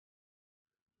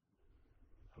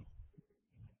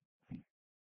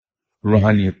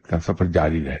روحانیت کا سفر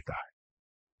جاری رہتا ہے.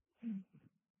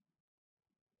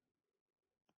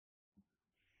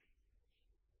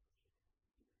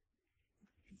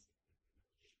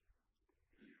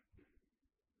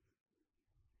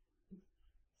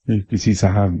 کسی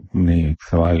صاحب نے ایک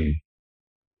سوال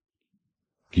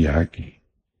کیا کہ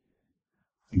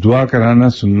دعا کرانا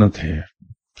سنت ہے،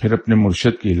 پھر اپنے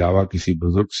مرشد کے علاوہ کسی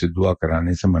بزرگ سے دعا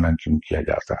کرانے سے منع کیوں کیا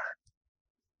جاتا ہے؟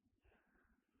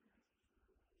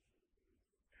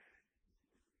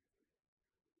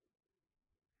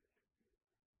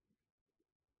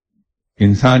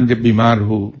 انسان جب بیمار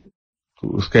ہو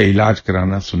تو اس کا علاج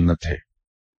کرانا سنت ہے.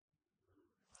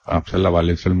 آپ صلی اللہ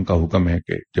علیہ وسلم کا حکم ہے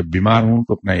کہ جب بیمار ہوں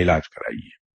تو اپنا علاج کرائیے.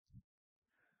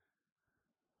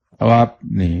 اب آپ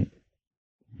نے،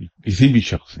 کسی بھی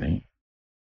شخص نے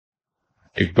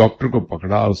ایک ڈاکٹر کو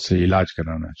پکڑا، اس سے علاج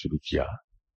کرانا شروع کیا،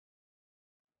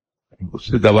 اس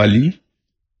سے دوا لی،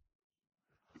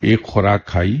 ایک خوراک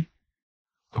کھائی،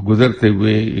 تو گزرتے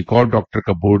ہوئے ایک اور ڈاکٹر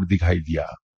کا بورڈ دکھائی دیا،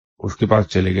 اس کے پاس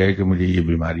چلے گئے کہ مجھے یہ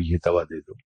بیماری ہے، دوا دے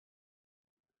دو.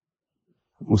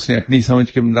 اس نے اپنی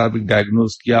سمجھ کے مطابق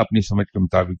ڈائگنوز کیا، اپنی سمجھ کے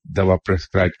مطابق دوا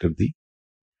پرسکرائب کر دی،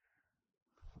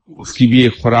 اس کی بھی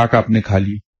ایک خوراک آپ نے کھا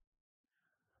لی.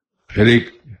 پھر ایک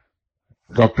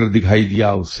ڈاکٹر دکھائی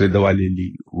دیا، اس سے دوا لے لی،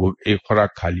 وہ ایک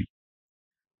خوراک کھا لی.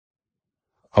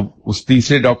 اب اس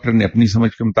تیسرے ڈاکٹر نے اپنی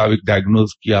سمجھ کے مطابق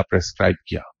ڈائگنوز کیا، پرسکرائب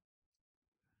کیا.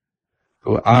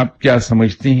 تو آپ کیا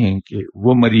سمجھتے ہیں کہ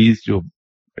وہ مریض جو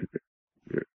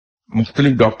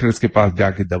مختلف ڈاکٹرز کے پاس جا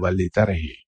کے دوا لیتا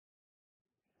رہے،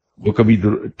 وہ کبھی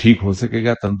ٹھیک ہو سکے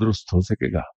گا، تندرست ہو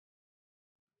سکے گا؟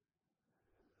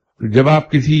 جب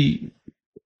آپ کسی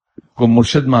کو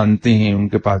مرشد مانتے ہیں، ان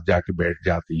کے پاس جا کے بیٹھ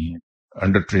جاتے ہیں،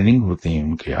 انڈر ٹریننگ ہوتے ہیں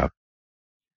ان کے، آپ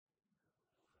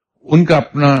ان کا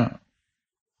اپنا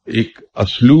ایک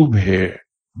اسلوب ہے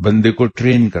بندے کو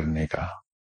ٹرین کرنے کا.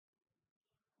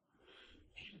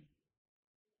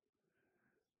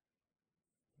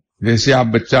 جیسے آپ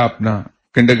بچہ اپنا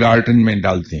کنڈر گارٹن میں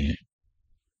ڈالتے ہیں،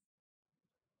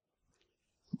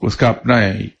 उसका अपना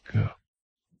एक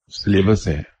सिलेबस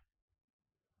है,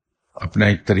 अपना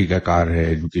एक तरीका कार है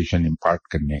एजुकेशन इम्पार्ट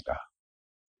करने का।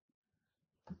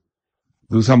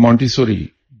 दूसरा मॉन्टेसोरी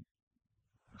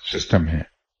सिस्टम है,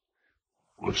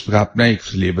 उसका अपना एक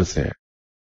सिलेबस है,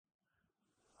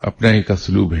 अपना एक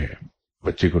असलूब है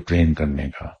बच्चे को ट्रेन करने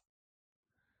का।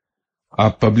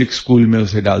 आप पब्लिक स्कूल में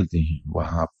उसे डालते हैं,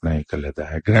 वहां अपना एक अलग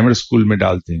है। ग्रामर स्कूल में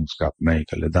डालते हैं, उसका अपना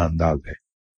एक अलग अंदाज है।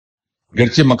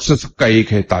 गरचे मकसद सबका एक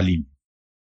है, तालीम।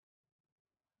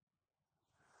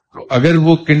 तो अगर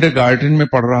वो किंडर गार्डन में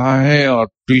पढ़ रहा है और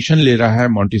ट्यूशन ले रहा है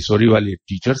मॉन्टेसोरी वाले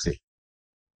टीचर से,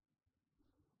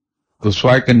 तो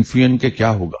स्वाय कन्फ्यूजन के क्या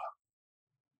होगा।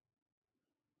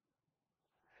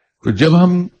 तो जब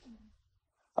हम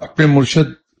अपने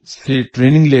मुर्शद से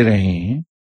ट्रेनिंग ले रहे हैं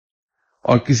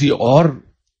और किसी और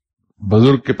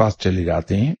बुजुर्ग के पास चले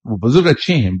जाते हैं, वो बुजुर्ग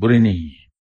अच्छे हैं, बुरे नहीं हैं,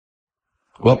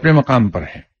 वो अपने मकाम पर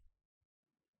हैं,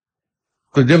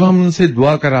 तो जब हम उनसे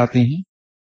दुआ कराते हैं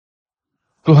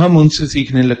तो हम उनसे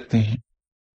सीखने लगते हैं।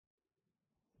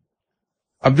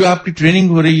 अब जो आपकी ट्रेनिंग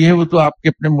हो रही है वो तो आपके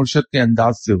अपने मुर्शद के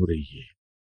अंदाज से हो रही है।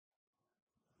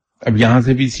 अब यहां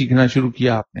से भी सीखना शुरू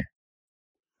किया आपने,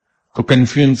 तो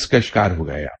कन्फ्यूजन का शिकार हो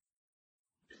गए आप।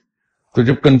 तो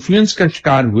जब कन्फ्यूजन का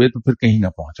शिकार हुए तो फिर कहीं ना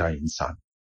पहुंचा इंसान।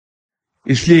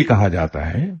 इसलिए कहा जाता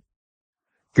है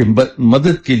कि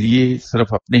मदद के लिए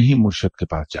सिर्फ अपने ही मुर्शद के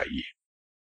पास जाइए,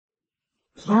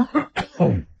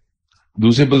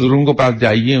 दूसरे बुजुर्गों के पास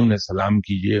जाइए, उन्हें सलाम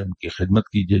कीजिए, उनकी खिदमत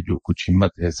कीजिए जो कुछ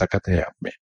हिम्मत है, सकत है आप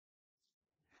में,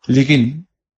 लेकिन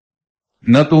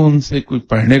न तो उनसे कुछ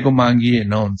पढ़ने को मांगिए,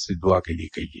 न उनसे दुआ के लिए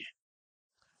कहिए,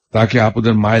 ताकि आप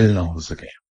उधर मायल ना हो सके।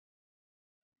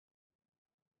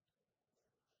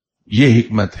 ये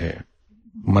हिकमत है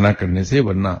मना करने से,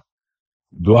 वरना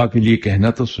दुआ के लिए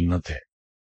कहना तो सुन्नत है।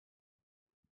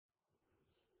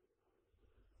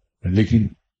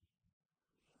 लेकिन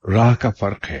राह का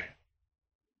फर्क है।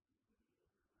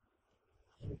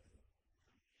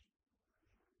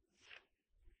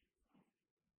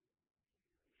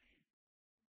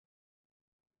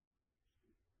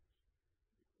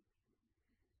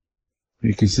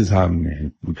 ये किसी साहब ने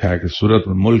पूछा है कि सूरत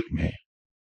मुल्क में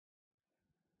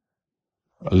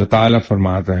अल्लाह ताला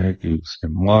फरमाता है कि उसने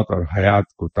मौत और हयात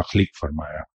को तख्लीक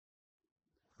फरमाया।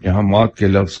 यहां मौत के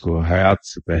लफ्ज को हयात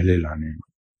से पहले लाने में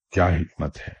क्या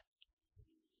हिकमत है।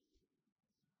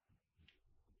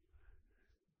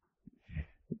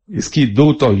 इसकी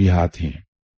दो तौजीहात हैं।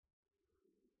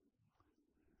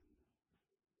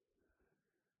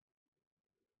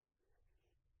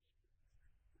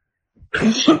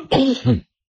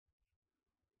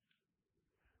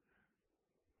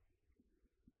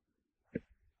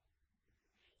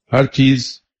 हर चीज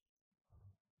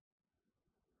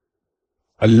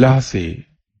अल्लाह से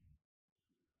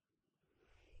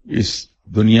इस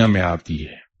दुनिया में आती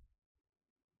है,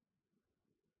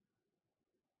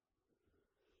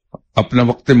 अपना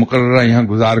वक्त मुकर्ररा यहां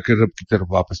गुजार कर रब की तरफ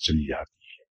वापस चली जाती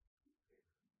है।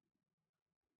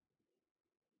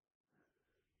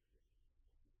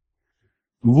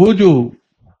 वो जो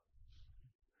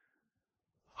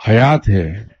हयात है,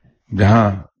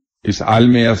 जहां इस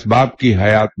आलम असबाब की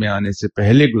हयात में आने से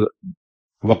पहले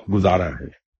वक्त गुजारा है,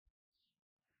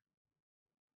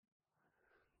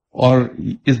 और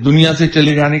इस दुनिया से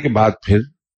चले जाने के बाद फिर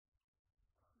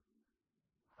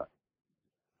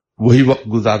वही वक्त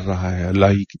गुजार रहा है अल्लाह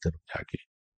ही की तरफ जाके,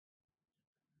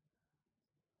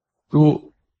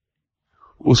 तो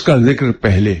उसका जिक्र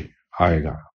पहले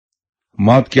आएगा।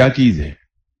 मौत क्या चीज है?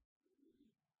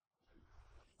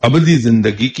 अबदी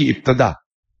जिंदगी की इब्तदा।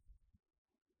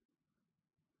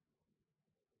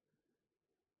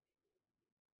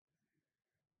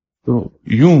 तो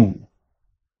यूं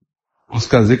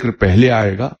उसका जिक्र पहले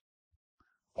आएगा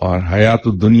और हयात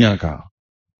दुनिया का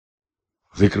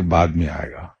जिक्र बाद में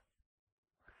आएगा।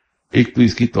 एक तो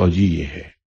इसकी तौजी ये है।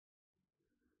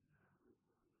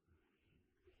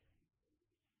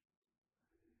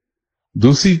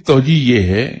 दूसरी तौजी ये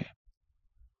है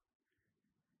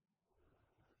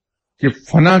कि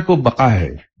फना को बका है,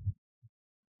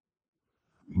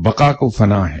 बका को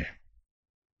फना है।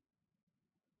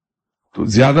 तो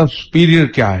ज्यादा सुपीरियर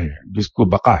क्या है जिसको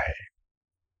बका है?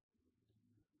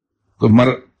 तो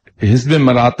हिस्ब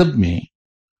मरातब में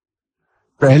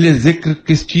पहले जिक्र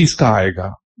किस चीज का आएगा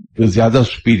जो ज्यादा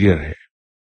सुपीरियर है?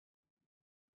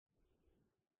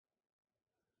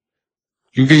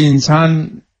 क्योंकि इंसान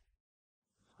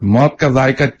मौत का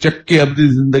जायका चक के अबदी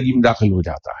जिंदगी में दाखिल हो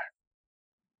जाता है,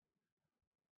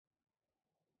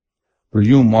 तो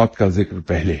यूं मौत का जिक्र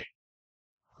पहले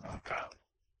आता है।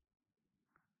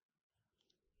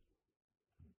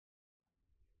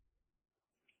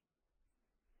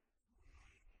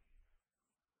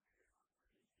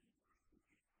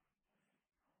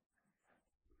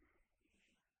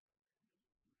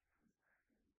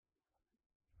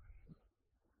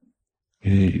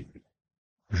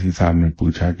 کسی صاحب نے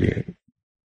پوچھا کہ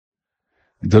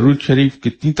درود شریف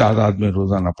کتنی تعداد میں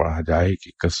روزانہ پڑھا جائے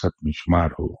کہ کثرت میں شمار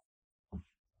ہو؟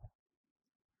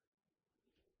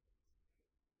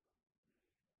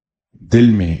 دل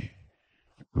میں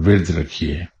ورد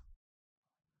رکھیے،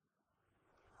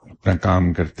 اپنا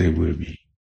کام کرتے ہوئے بھی،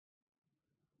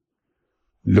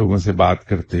 لوگوں سے بات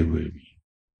کرتے ہوئے بھی،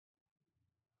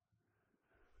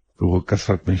 تو وہ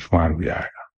کثرت میں شمار ہو جائے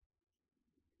گا۔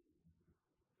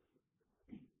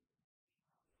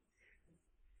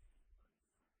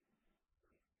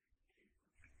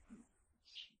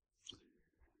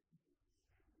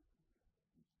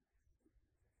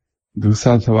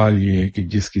 دوسرا سوال یہ ہے کہ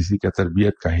جس کسی کا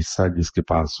تربیت کا حصہ جس کے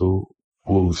پاس ہو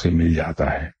وہ اسے مل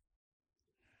جاتا ہے،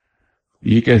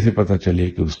 یہ کیسے پتہ چلے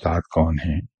کہ استاد کون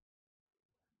ہے؟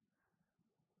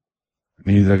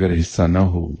 نیز اگر حصہ نہ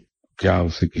ہو کیا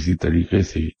اسے کسی طریقے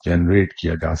سے جنریٹ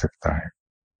کیا جا سکتا ہے؟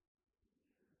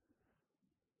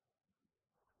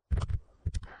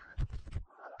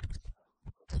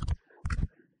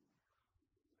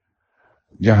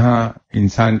 جہاں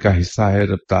انسان کا حصہ ہے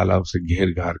رب تعالیٰ اسے گھیر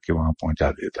گھار کے وہاں پہنچا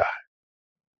دیتا ہے۔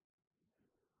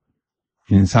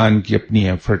 انسان کی اپنی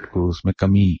ایفرٹ کو اس میں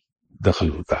کمی دخل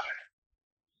ہوتا ہے،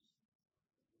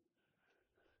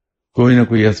 کوئی نہ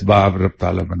کوئی اسباب رب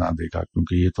تعالیٰ بنا دے گا،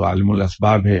 کیونکہ یہ تو عالم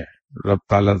الاسباب ہے۔ رب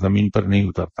تعالیٰ زمین پر نہیں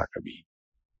اترتا کبھی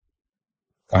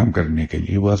کام کرنے کے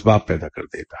لیے، وہ اسباب پیدا کر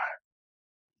دیتا ہے،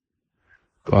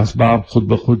 تو اسباب خود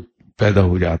بخود پیدا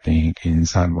ہو جاتے ہیں کہ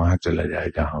انسان وہاں چلا جائے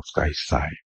جہاں اس کا حصہ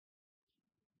ہے۔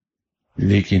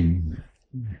 لیکن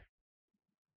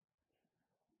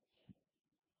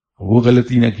وہ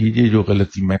غلطی نہ کیجیے جو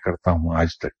غلطی میں کرتا ہوں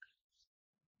آج تک،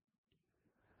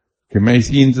 کہ میں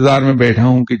اسی انتظار میں بیٹھا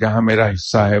ہوں کہ جہاں میرا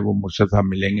حصہ ہے وہ مرشد صاحب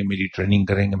ملیں گے، میری ٹریننگ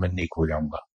کریں گے، میں نیک ہو جاؤں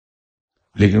گا۔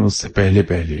 لیکن اس سے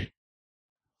پہلے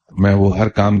میں وہ ہر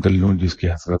کام کر لوں جس کی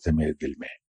حسرت ہے میرے دل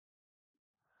میں،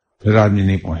 پھر آدمی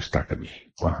نہیں پہنچتا کبھی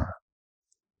وہاں۔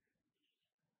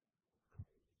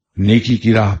 نیکی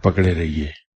کی راہ پکڑے رہیے،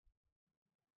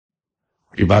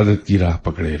 عبادت کی راہ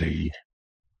پکڑے رہیے،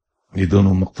 یہ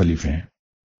دونوں مختلف ہیں۔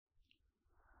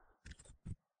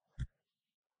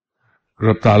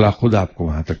 رب تعالیٰ خود آپ کو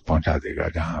وہاں تک پہنچا دے گا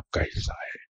جہاں آپ کا حصہ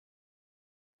ہے۔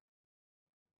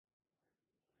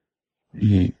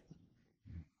 یہ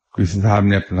کسی صاحب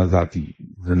نے اپنا ذاتی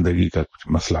زندگی کا کچھ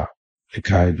مسئلہ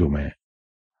لکھا ہے جو میں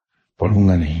پڑھوں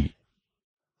گا نہیں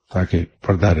تاکہ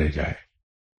پردہ رہ جائے۔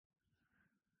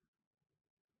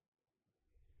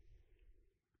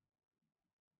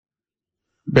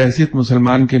 بحیثیت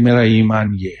مسلمان کے میرا ایمان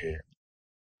یہ ہے،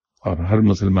 اور ہر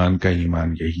مسلمان کا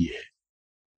ایمان یہی ہے،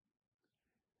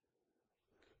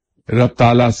 رب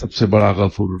تعالیٰ سب سے بڑا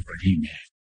غفور الرحیم ہے،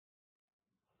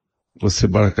 اس سے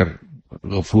بڑھ کر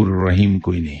غفور الرحیم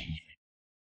کوئی نہیں ہے۔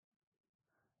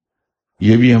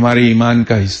 یہ بھی ہمارے ایمان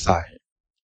کا حصہ ہے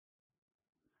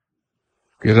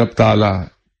کہ رب تعالیٰ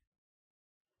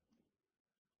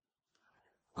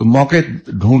کو موقع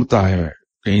ڈھونڈتا ہے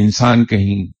کہ انسان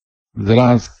کہیں ذرا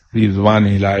سی زبان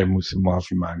ہلائے، مجھ سے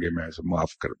معافی مانگے، میں اسے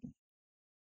معاف کر دوں۔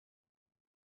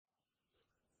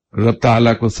 رب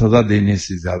تعالیٰ کو سزا دینے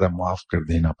سے زیادہ معاف کر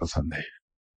دینا پسند ہے۔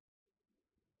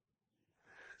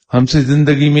 ہم سے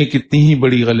زندگی میں کتنی ہی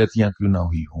بڑی غلطیاں کیوں نہ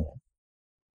ہوئی ہوں،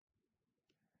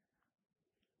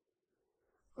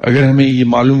 اگر ہمیں یہ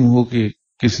معلوم ہو کہ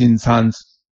کس انسان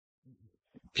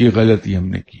کی غلطی ہم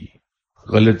نے کی،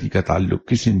 غلطی کا تعلق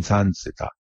کس انسان سے تھا،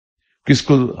 کس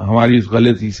کو ہماری اس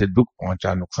غلطی سے دکھ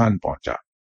پہنچا، نقصان پہنچا،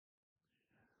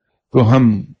 تو ہم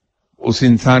اس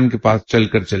انسان کے پاس چل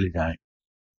کر چلے جائیں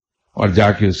اور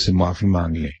جا کے اس سے معافی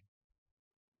مانگ لیں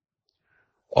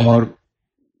اور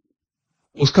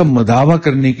اس کا مداوع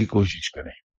کرنے کی کوشش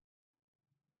کریں۔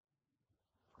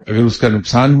 اگر اس کا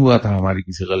نقصان ہوا تھا ہماری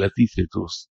کسی غلطی سے تو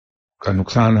اس کا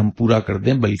نقصان ہم پورا کر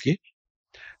دیں، بلکہ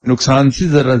نقصان سے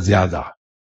ذرا زیادہ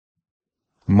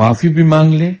معافی بھی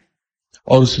مانگ لیں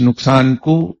اور اس نقصان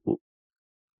کو،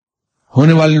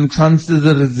 ہونے والے نقصان سے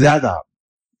ذرا زیادہ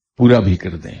پورا بھی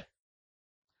کر دیں۔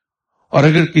 اور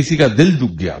اگر کسی کا دل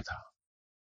دکھ گیا تھا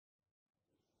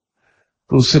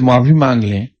تو اس سے معافی مانگ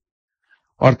لیں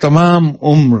اور تمام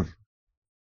عمر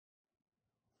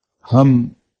ہم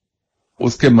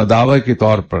اس کے مداوع کے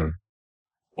طور پر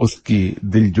اس کی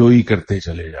دلجوئی کرتے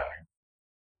چلے جائیں۔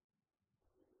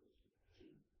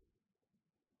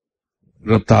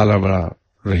 رب تعالیٰ بڑا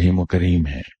رحیم و کریم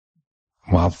ہے،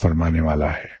 معاف فرمانے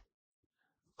والا ہے،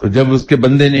 تو جب اس کے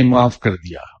بندے نے معاف کر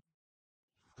دیا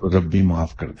تو رب بھی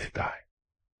معاف کر دیتا ہے۔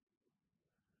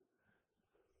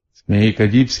 اس میں ایک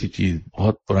عجیب سی چیز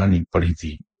بہت پرانی پڑھی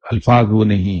تھی، الفاظ وہ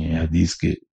نہیں ہیں حدیث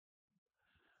کے،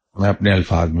 میں اپنے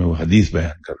الفاظ میں وہ حدیث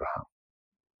بیان کر رہا ہوں۔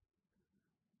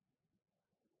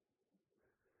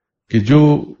 کہ جو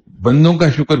بندوں کا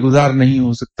شکر گزار نہیں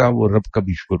ہو سکتا وہ رب کا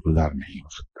بھی شکر گزار نہیں ہو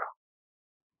سکتا.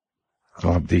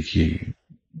 تو آپ دیکھیے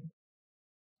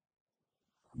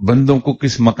بندوں کو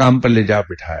کس مقام پر لے جا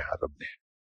بٹھایا رب نے.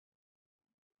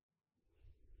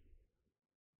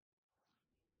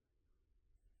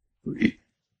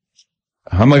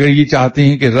 ہم اگر یہ چاہتے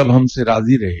ہیں کہ رب ہم سے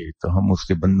راضی رہے تو ہم اس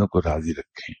کے بندوں کو راضی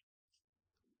رکھیں.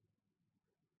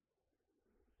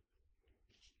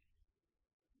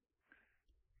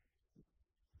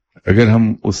 اگر ہم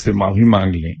اس سے معافی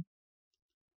مانگ لیں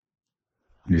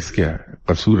جس کا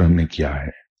قصور ہم نے کیا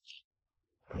ہے،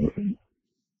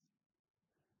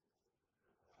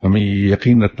 ہمیں یہ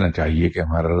یقین رکھنا چاہیے کہ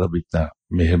ہمارا رب اتنا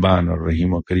مہربان اور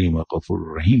رحیم و کریم و غفور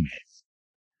رحیم ہے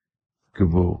کہ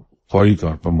وہ فوری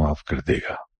طور پر معاف کر دے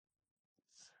گا.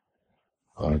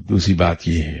 اور دوسری بات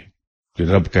یہ ہے کہ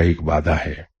رب کا ایک وعدہ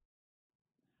ہے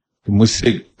کہ مجھ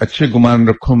سے اچھے گمان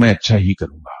رکھو میں اچھا ہی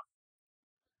کروں گا.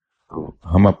 تو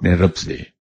ہم اپنے رب سے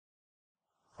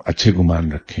اچھے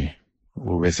گمان رکھیں،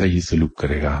 وہ ویسا ہی سلوک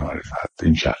کرے گا ہمارے ساتھ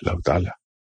انشاءاللہ تعالی.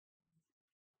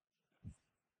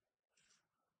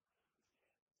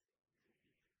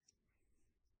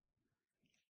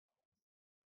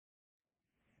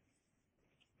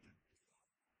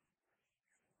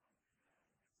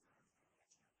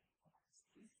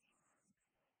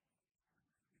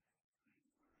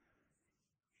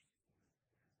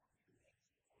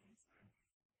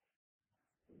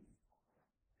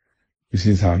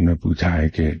 کسی صاحب نے پوچھا ہے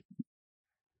کہ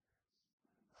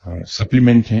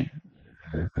سپلیمنٹ ہیں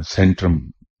سینٹرم،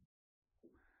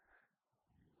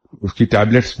 اس کی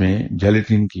ٹیبلٹس میں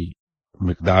جیلیٹن کی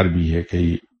مقدار بھی ہے کہ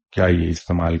کیا یہ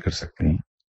استعمال کر سکتے ہیں.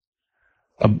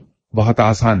 اب بہت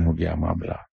آسان ہو گیا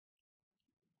معاملہ.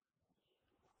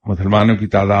 مسلمانوں کی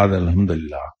تعداد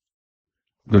الحمدللہ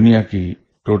دنیا کی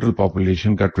ٹوٹل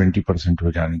پاپولیشن کا 20%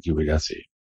 ہو جانے کی وجہ سے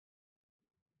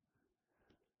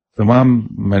تمام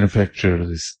مینوفیکچررز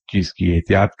اس چیز کی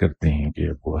احتیاط کرتے ہیں کہ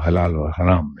وہ حلال اور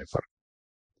حرام میں فرق.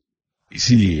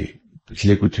 اسی لیے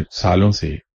پچھلے کچھ سالوں سے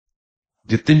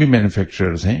جتنے بھی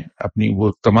مینوفیکچررز ہیں اپنی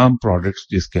وہ تمام پروڈکٹس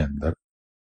جس کے اندر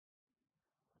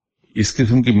اس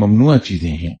قسم کی ممنوع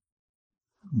چیزیں ہیں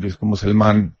جس کو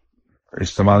مسلمان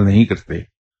استعمال نہیں کرتے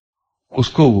اس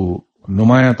کو وہ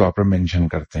نمایاں طور پر مینشن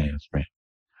کرتے ہیں اس میں.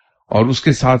 اور اس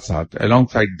کے ساتھ ساتھ along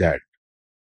side that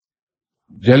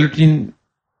gelatin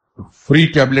free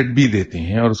tablet بھی دیتے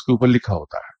ہیں اور اس کے اوپر لکھا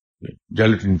ہوتا ہے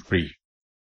جیلیٹن فری.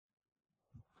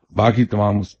 باقی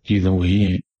تمام چیزیں وہی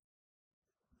ہیں.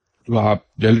 تو آپ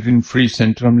جیلیٹن فری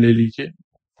سینٹرم لے لیجئے،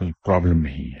 کوئی پرابلم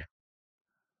نہیں ہے.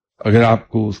 اگر آپ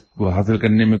کو اس کو حاصل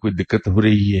کرنے میں کوئی دقت ہو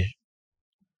رہی ہے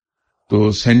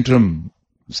تو سینٹرم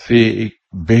سے ایک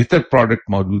بہتر پروڈکٹ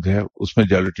موجود ہے، اس میں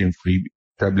جیلیٹن فری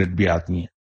ٹیبلٹ بھی آتی ہیں،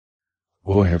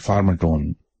 وہ ہے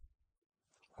فارماٹون.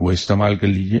 وہ استعمال کر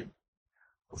لیجئے،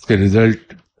 اس کے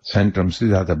ریزلٹ سینٹرم سے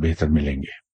زیادہ بہتر ملیں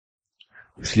گے،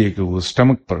 اس لیے کہ وہ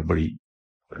سٹمک پر بڑی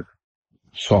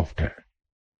سافٹ ہے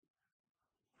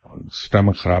اور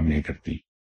سٹمک خراب نہیں کرتی.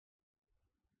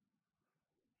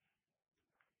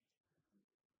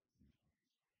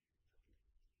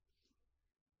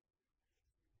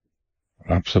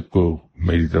 آپ سب کو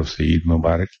میری طرف سے عید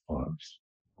مبارک، اور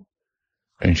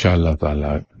انشاءاللہ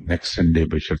تعالی نیکسٹ سنڈے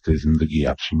بشرط زندگی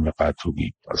آپ سے ملاقات ہوگی.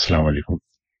 السلام علیکم.